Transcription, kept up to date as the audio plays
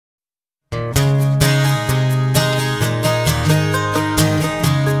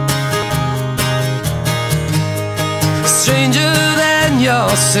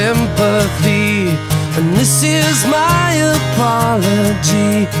your sympathy, and this is my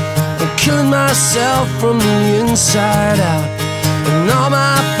apology. I'm killing myself from the inside out, and all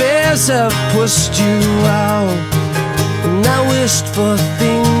my fears have pushed you out. And I wished for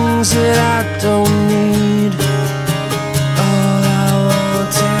things that I don't need. All I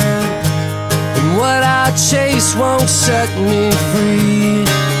wanted, and what I chase won't set me free.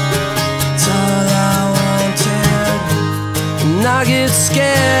 It's all I wanted, and I get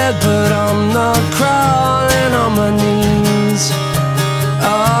scared, but I'm not crawling on my knees.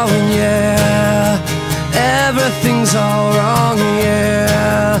 Oh, and yeah, everything's all wrong,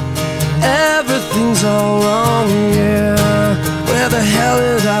 yeah. Everything's all wrong, yeah. Where the hell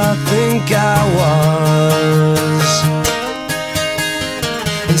did I think I was?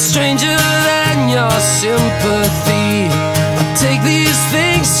 And stranger than your sympathy, I take these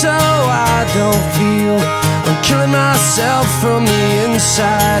things so I don't feel. I'm killing myself from the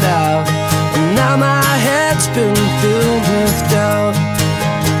inside out, and now my head's been filled with doubt.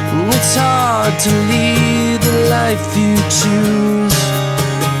 And it's hard to lead the life you choose.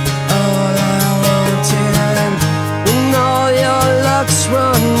 All I wanted, when all your luck's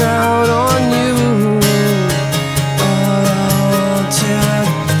run out on you. All I wanted,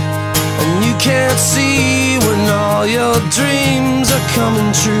 and you can't see when all your dreams are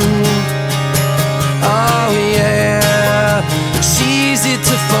coming true. Oh yeah, it's easy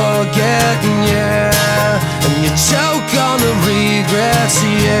to forget, yeah, and you choke on the regrets,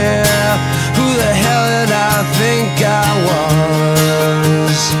 yeah. Who the hell did I think I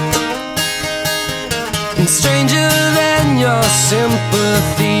was? And stranger than your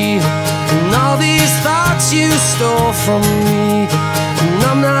sympathy, and all these thoughts you stole from me. And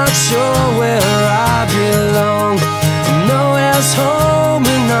I'm not sure where I belong, and nowhere's home,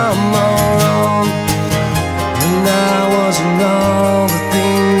 and I'm all wrong. And I wasn't all the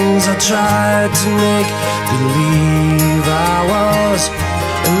things I tried to make believe I was.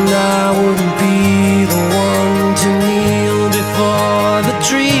 And I wouldn't be the one to kneel before the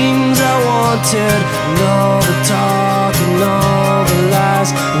dreams I wanted. And all the talk and all the lies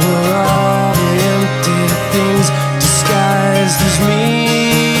were all the empty things disguised as me.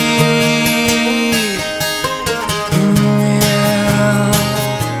 Yeah.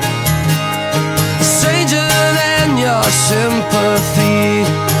 Stranger than your sympathy,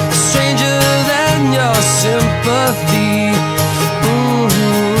 stranger than your sympathy.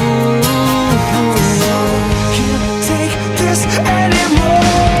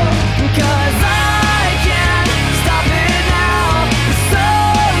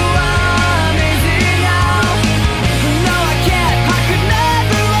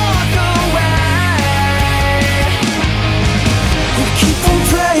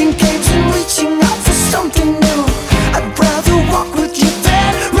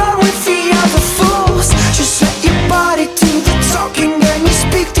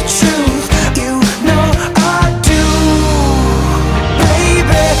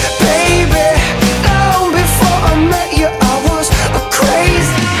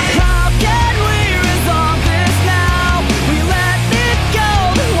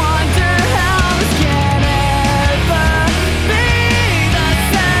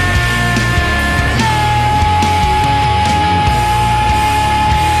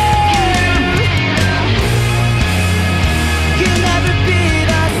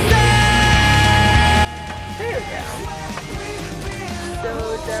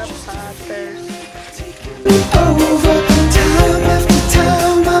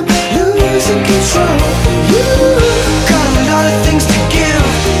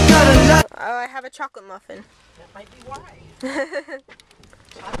 Oh, I have a chocolate muffin. That might be why.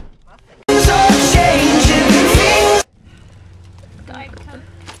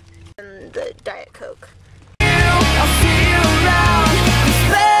 And the Diet Coke.